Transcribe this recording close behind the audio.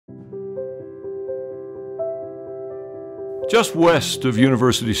Just west of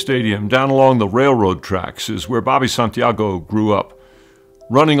University Stadium, down along the railroad tracks, is where Bobby Santiago grew up.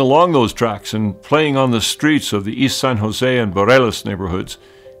 Running along those tracks and playing on the streets of the East San Jose and Morelos neighborhoods,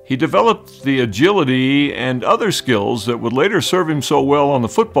 he developed the agility and other skills that would later serve him so well on the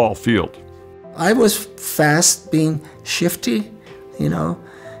football field. I was fast, being shifty,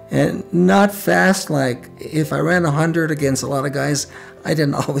 and not fast like if I ran 100 against a lot of guys, I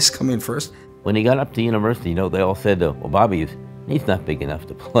didn't always come in first. When he got up to university, they all said, well, Bobby, he's not big enough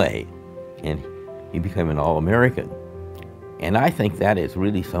to play. And he became an All-American. And I think that is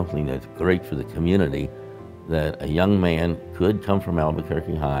really something that's great for the community, that a young man could come from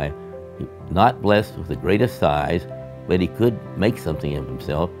Albuquerque High, not blessed with the greatest size, but he could make something of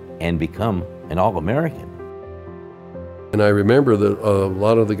himself and become an All-American. And I remember that a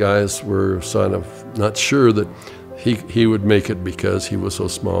lot of the guys were sort of not sure that he would make it because he was so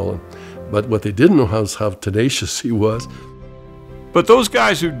small. But what they didn't know was how tenacious he was. But those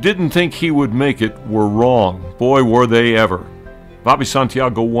guys who didn't think he would make it were wrong. Boy, were they ever. Bobby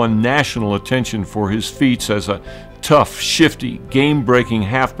Santiago won national attention for his feats as a tough, shifty, game-breaking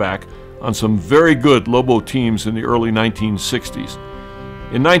halfback on some very good Lobo teams in the early 1960s.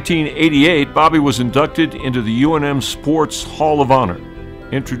 In 1988, Bobby was inducted into the UNM Sports Hall of Honor,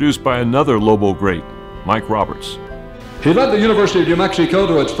 introduced by another Lobo great, Mike Roberts. He led the University of New Mexico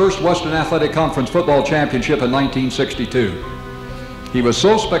to its first Western Athletic Conference football championship in 1962. He was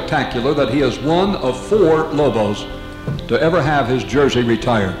so spectacular that he is one of 4 Lobos to ever have his jersey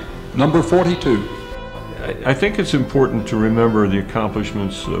retired, number 42. I think it's important to remember the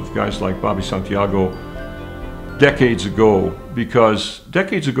accomplishments of guys like Bobby Santiago decades ago, because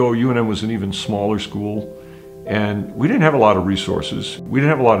decades ago UNM was an even smaller school and we didn't have a lot of resources. We didn't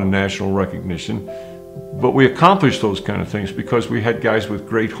have a lot of national recognition. But we accomplished those kind of things because we had guys with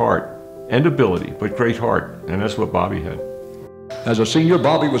great heart and ability, but great heart, and that's what Bobby had. As a senior,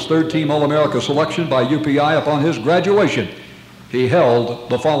 Bobby was third-team All-America selection by UPI upon his graduation. He held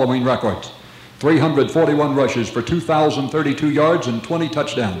the following records: 341 rushes for 2,032 yards and 20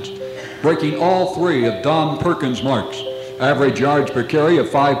 touchdowns, breaking all 3 of Don Perkins' marks. Average yards per carry of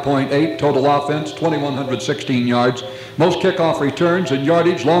 5.8, total offense 2,116 yards, most kickoff returns and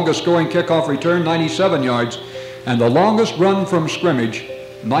yardage, longest scoring kickoff return 97 yards, and the longest run from scrimmage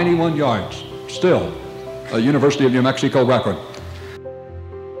 91 yards. Still a University of New Mexico record.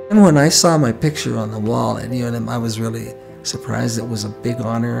 And when I saw my picture on the wall at UNM, I was really surprised. It was a big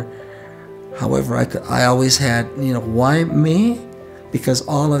honor. However, I always had, why me? Because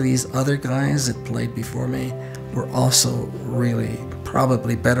all of these other guys that played before me were also really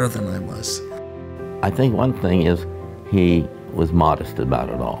probably better than I was. I think one thing is he was modest about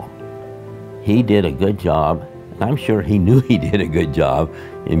it all. He did a good job, and I'm sure he knew he did a good job.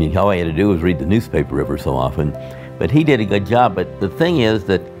 I mean, all he had to do was read the newspaper ever so often. But he did a good job. But the thing is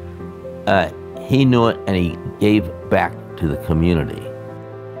that he knew it and he gave back to the community.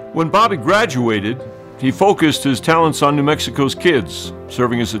 When Bobby graduated, he focused his talents on New Mexico's kids,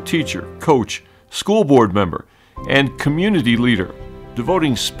 serving as a teacher, coach, school board member, and community leader,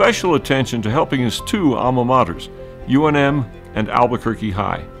 devoting special attention to helping his 2 alma maters, UNM and Albuquerque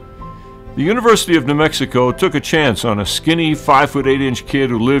High. The University of New Mexico took a chance on a skinny 5'8" kid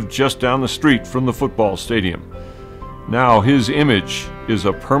who lived just down the street from the football stadium. Now his image is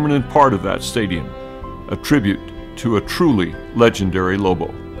a permanent part of that stadium, a tribute to a truly legendary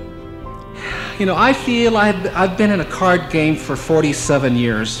Lobo. I feel I've been in a card game for 47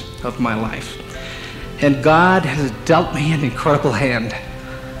 years of my life. And God has dealt me an incredible hand.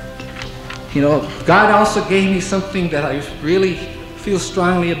 God also gave me something that I really feel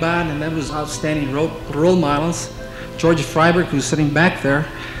strongly about, and that was outstanding role models. George Freiberg, who's sitting back there.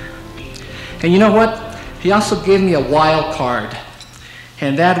 And you know what? He also gave me a wild card.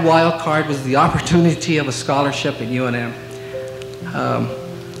 And that wild card was the opportunity of a scholarship at UNM.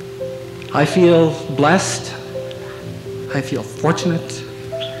 I feel blessed. I feel fortunate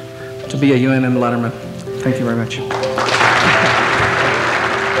to be a UNM letterman. Thank you very much.